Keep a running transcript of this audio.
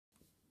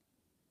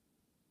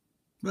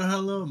Well,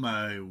 hello,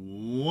 my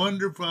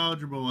wonderful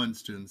Algebra 1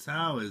 students.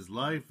 How is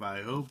life?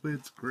 I hope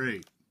it's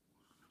great.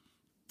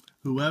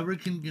 Whoever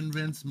can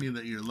convince me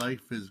that your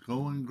life is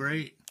going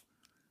great,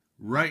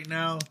 right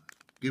now,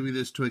 give me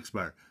this Twix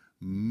bar.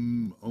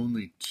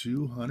 Only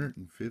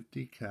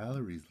 250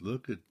 calories.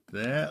 Look at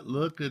that.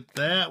 Look at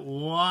that.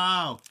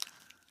 Wow.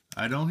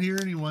 I don't hear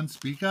anyone.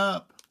 Speak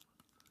up.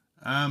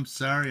 I'm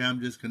sorry. I'm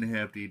just going to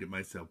have to eat it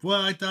myself.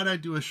 Well, I thought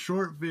I'd do a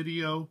short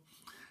video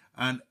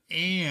on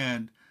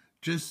and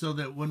just so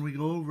that when we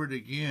go over it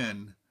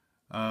again,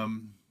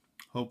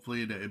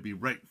 hopefully it'd be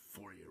right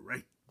for you,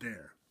 right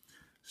there.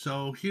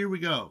 So here we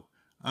go.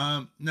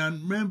 Now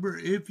remember,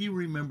 if you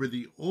remember,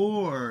 the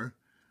OR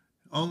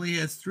only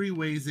has three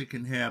ways it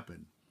can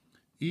happen.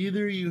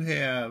 Either you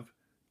have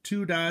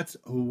two dots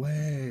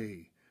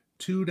away,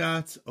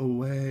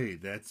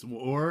 that's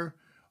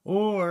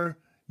or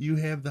you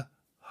have the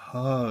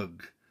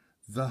hug,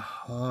 the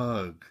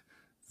hug,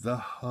 the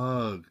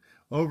hug.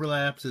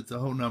 Overlaps, it's a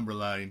whole number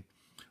line.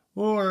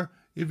 Or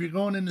if you're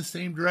going in the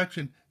same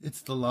direction,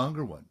 it's the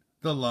longer one,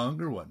 the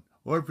longer one.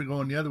 Or if you're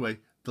going the other way,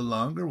 the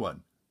longer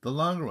one, the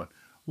longer one.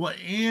 Well,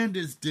 and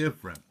is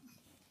different.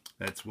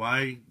 That's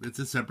why it's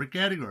a separate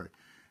category.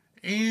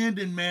 And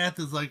in math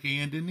is like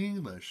and in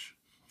English.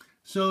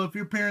 So if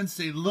your parents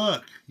say,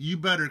 look, you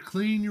better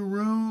clean your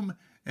room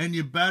and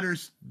you better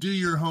do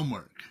your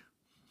homework.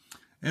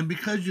 And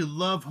because you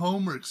love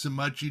homework so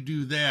much, you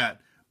do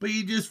that. But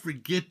you just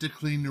forget to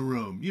clean the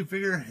room. You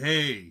figure,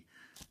 hey,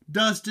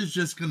 dust is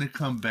just going to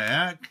come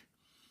back.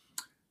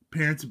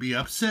 Parents will be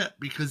upset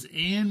because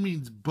and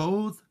means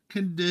both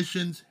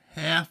conditions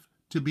have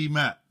to be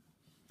met.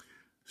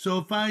 So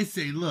if I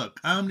say, look,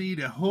 I'm going to eat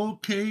a whole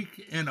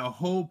cake and a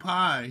whole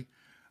pie,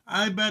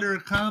 I better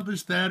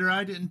accomplish that or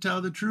I didn't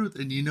tell the truth.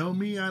 And you know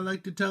me, I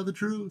like to tell the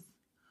truth.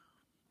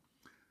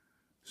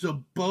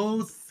 So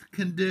both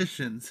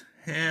conditions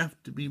have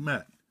to be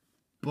met.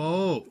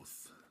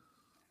 Both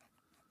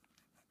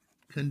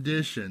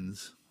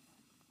conditions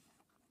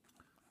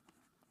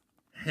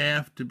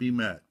have to be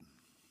met.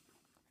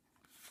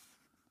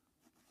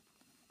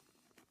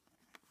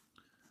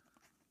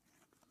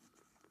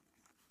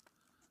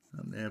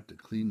 I'm going to have to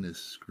clean this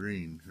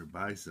screen or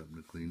buy something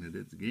to clean it.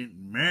 It's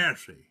getting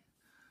messy.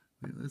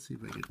 Wait, let's see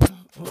if I can.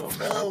 Oh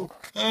no!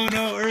 Oh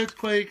no!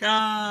 Earthquake!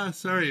 Ah!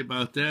 Sorry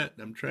about that.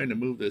 I'm trying to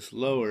move this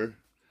lower.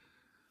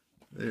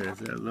 There, is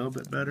that a little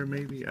bit better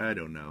maybe? I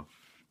don't know.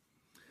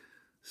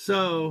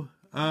 So,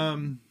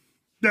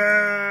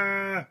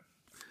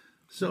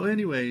 So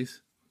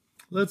anyways,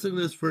 let's look at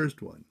this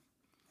first one.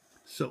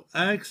 So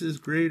x is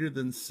greater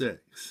than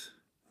 6.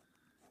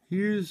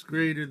 Here's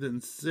greater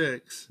than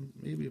 6.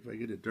 Maybe if I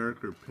get a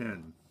darker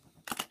pen.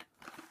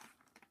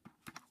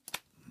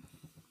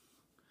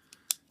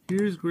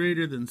 Here's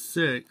greater than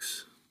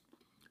 6.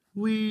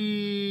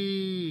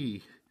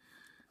 Whee!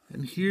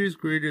 And here's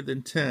greater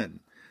than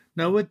 10.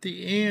 Now with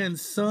the and,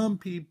 some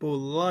people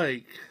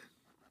like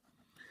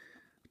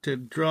to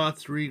draw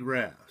three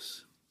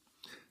graphs.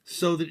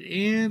 So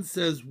the and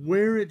says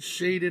where it's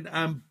shaded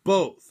on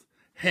both.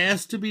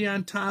 Has to be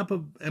on top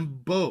of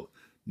and both.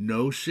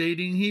 No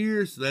shading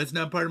here, so that's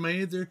not part of my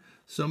answer.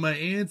 So my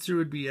answer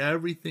would be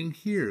everything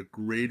here,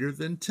 greater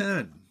than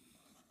 10.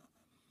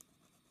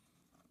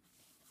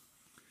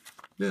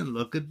 Then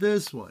look at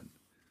this one.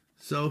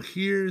 So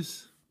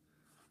here's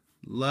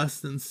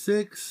less than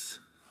 6.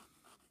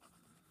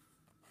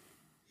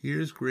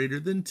 Here's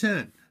greater than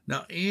 10.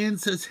 Now, and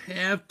says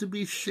have to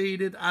be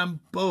shaded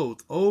on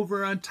both,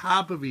 over on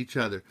top of each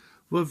other.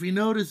 Well, if you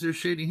notice, they're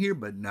shading here,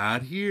 but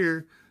not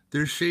here.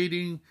 They're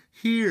shading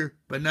here,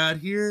 but not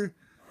here.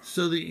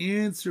 So the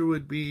answer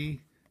would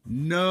be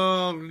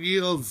no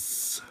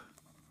reals.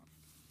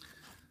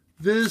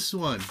 This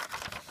one,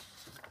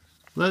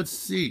 let's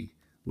see.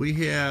 We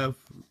have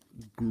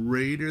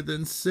greater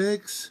than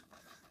 6.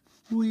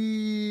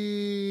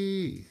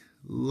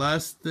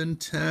 Less than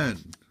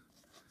 10.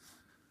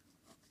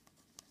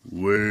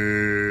 Way.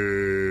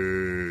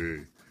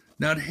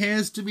 Now it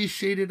has to be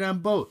shaded on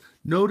both.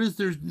 Notice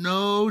there's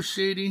no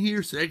shading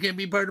here, so that can't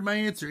be part of my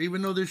answer.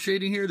 Even though there's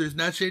shading here, there's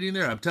not shading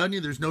there. I'm telling you,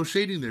 there's no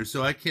shading there,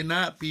 so I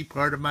cannot be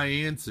part of my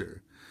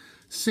answer.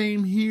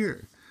 Same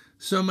here.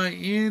 So my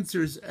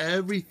answer is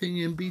everything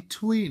in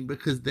between,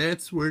 because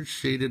that's where it's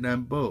shaded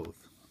on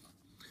both.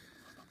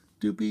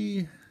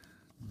 Doopy,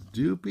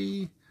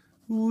 doopy,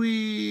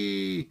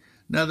 wee.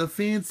 Now the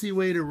fancy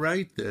way to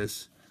write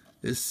this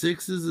is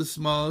 6 is the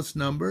smallest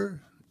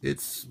number.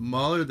 It's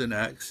smaller than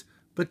x,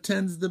 but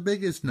 10's the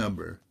biggest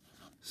number.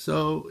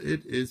 So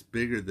it is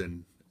bigger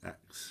than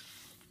x.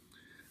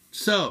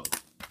 So,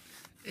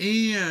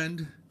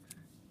 and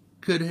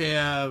could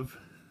have,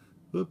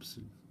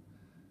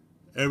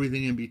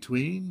 everything in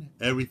between,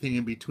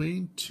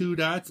 two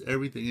dots,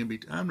 everything in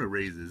between. I'm going to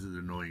raise this, is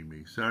annoying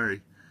me,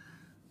 sorry.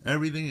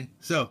 Everything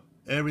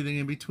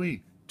in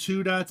between.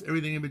 Two dots,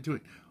 everything in between.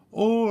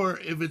 Or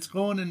if it's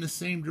going in the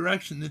same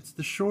direction, it's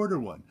the shorter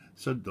one.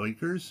 So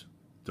doinkers,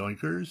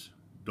 doinkers,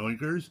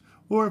 doinkers.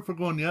 Or if we're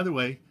going the other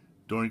way,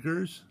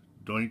 doinkers,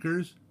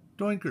 doinkers,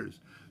 doinkers.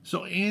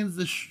 So and's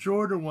the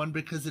shorter one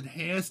because it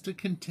has to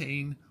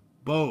contain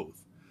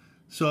both.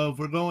 So if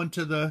we're going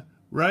to the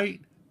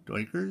right,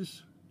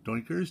 doinkers,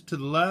 doinkers. To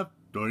the left,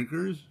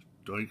 doinkers,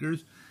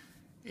 doinkers.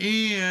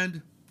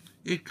 And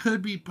it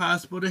could be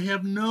possible to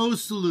have no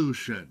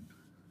solution.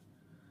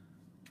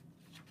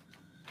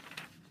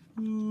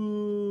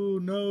 Ooh,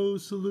 no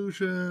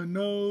solution,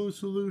 no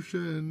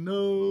solution,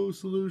 no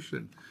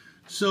solution.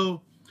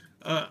 So,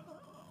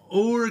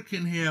 or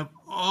can have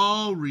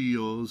all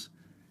reals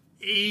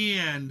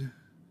and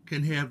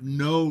can have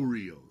no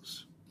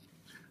reals.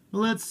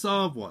 Well, let's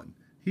solve one.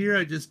 Here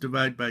I just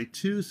divide by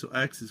 2, so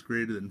x is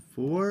greater than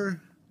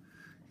 4.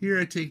 Here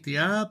I take the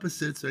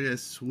opposite, so I gotta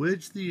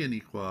switch the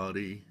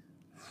inequality.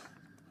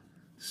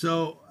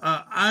 So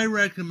I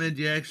recommend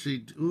you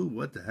actually, ooh,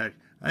 what the heck?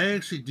 I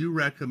actually do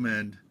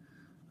recommend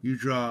you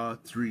draw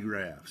 3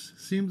 graphs.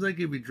 Seems like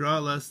if you draw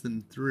less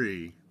than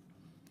 3,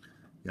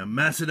 you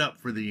mess it up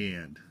for the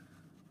and.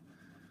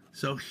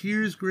 So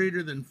here's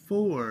greater than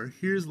 4,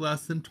 here's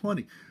less than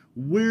 20.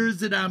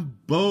 Where's it on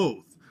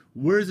both?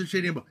 Where's the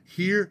shading on both?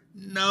 Here,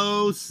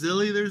 no,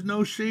 silly, there's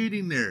no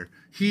shading there.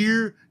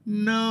 Here,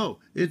 no,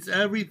 it's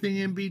everything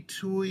in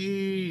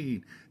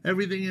between.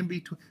 Everything in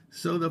between.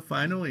 So the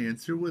final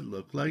answer would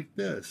look like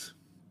this.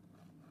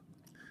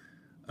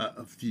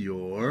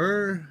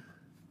 Fjord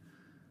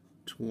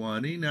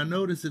 20. Now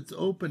notice it's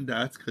open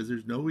dots because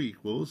there's no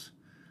equals.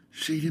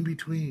 Shade in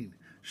between,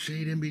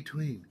 shade in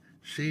between,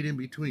 shade in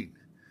between.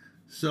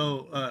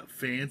 So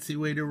fancy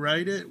way to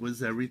write it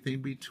was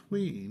everything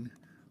between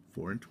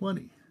 4 and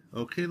 20.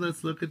 Okay,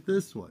 let's look at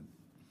this one.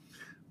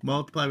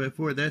 Multiply by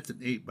 4, that's an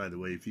 8, by the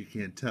way, if you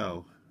can't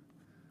tell.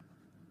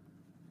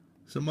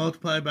 So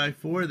multiply by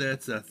 4,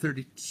 that's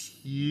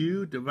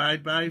 32.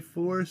 Divide by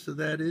 4, so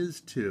that is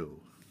 2.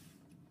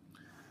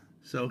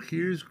 So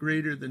here's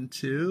greater than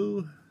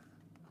 2.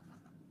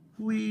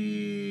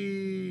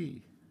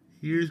 Whee!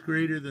 Here's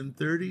greater than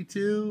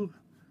 32.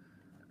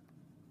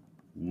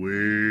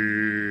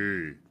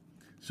 Whee!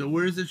 So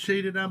where's it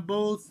shaded on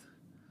both?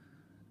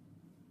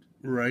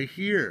 Right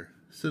here.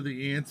 So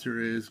the answer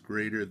is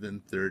greater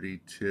than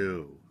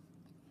 32.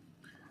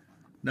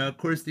 Now, of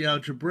course, the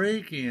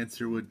algebraic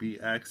answer would be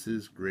x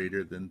is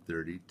greater than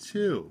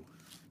 32.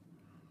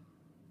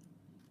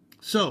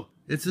 So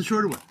it's the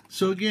shorter one.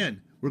 So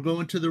again, we're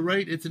going to the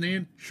right. It's an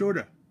and,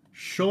 shorter,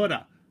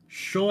 shorter,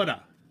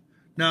 shorter.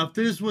 Now, if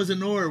this was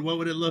an or, what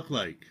would it look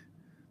like?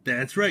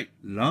 That's right,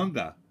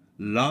 longer,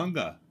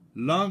 longer,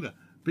 longer,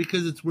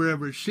 because it's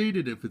wherever it's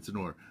shaded if it's an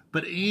or.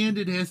 But and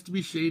it has to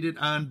be shaded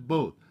on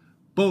both.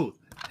 Both.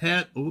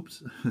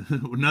 Oops,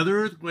 another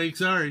earthquake,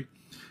 sorry.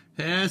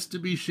 Has to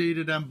be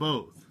shaded on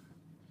both.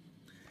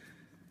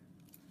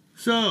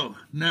 So,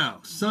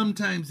 now,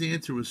 sometimes the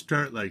answer will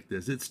start like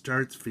this. It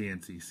starts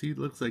fancy. See, it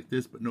looks like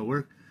this, but no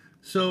work.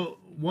 So,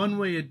 one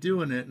way of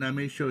doing it, and I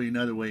may show you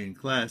another way in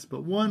class,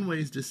 but one way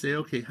is to say,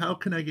 okay, how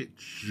can I get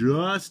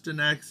just an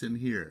x in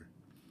here?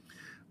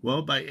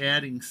 Well, by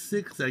adding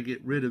 6, I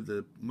get rid of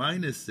the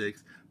minus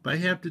 6, but I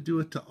have to do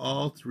it to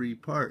all 3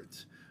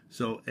 parts.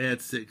 So,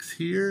 add 6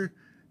 here,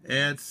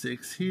 add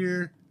 6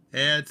 here,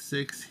 add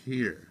 6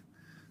 here.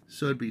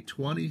 So it'd be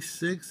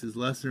 26 is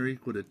less than or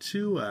equal to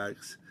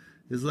 2x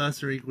is less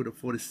than or equal to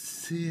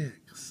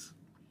 46.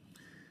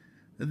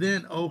 And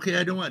then, okay,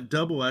 I don't want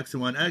double x, I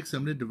want x.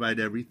 I'm going to divide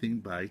everything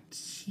by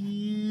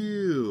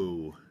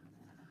 2.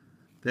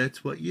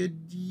 That's what you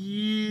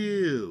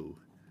do,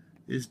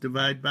 is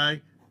divide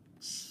by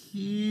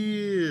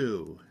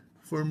 2.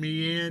 For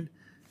me and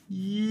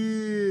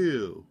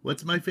you.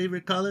 What's my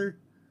favorite color?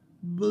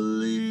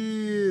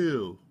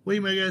 Blue.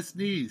 Wait, I gotta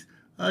sneeze.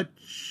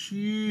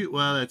 Achoo.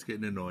 Well, that's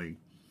getting annoying.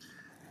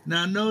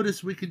 Now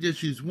notice we can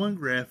just use one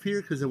graph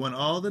here because I want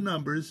all the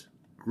numbers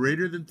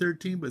greater than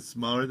 13 but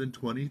smaller than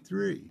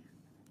 23.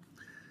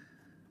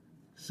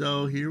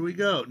 So here we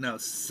go. Now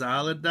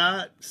solid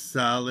dot,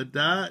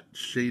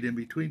 shade in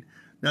between.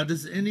 Now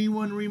does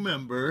anyone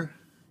remember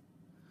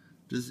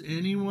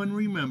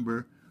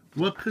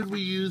what could we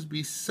use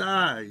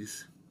beside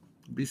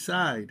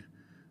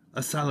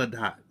a solid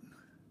dot?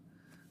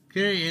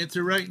 Okay,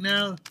 answer right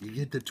now. You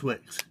get the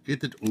Twix.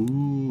 Get the,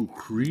 ooh,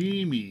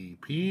 creamy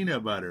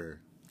peanut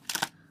butter.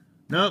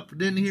 Nope,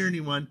 didn't hear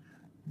anyone.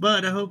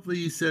 But hopefully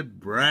you said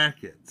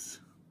brackets.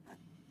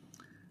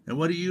 And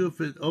what do you if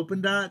it's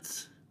open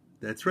dots?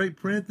 That's right,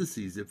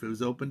 parentheses. If it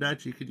was open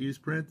dots, you could use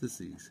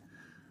parentheses.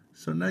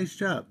 So nice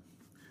job.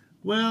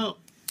 Well,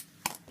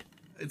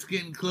 it's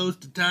getting close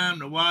to time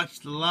to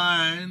watch the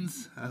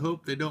lines. I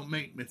hope they don't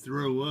make me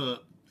throw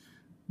up.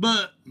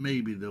 But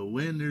maybe they'll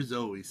win. There's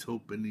always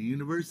hope in the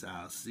universe.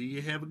 I'll see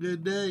you. Have a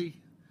good day.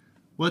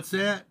 What's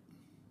that?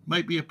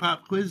 Might be a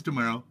pop quiz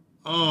tomorrow.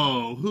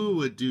 Oh, who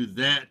would do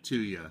that to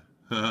you?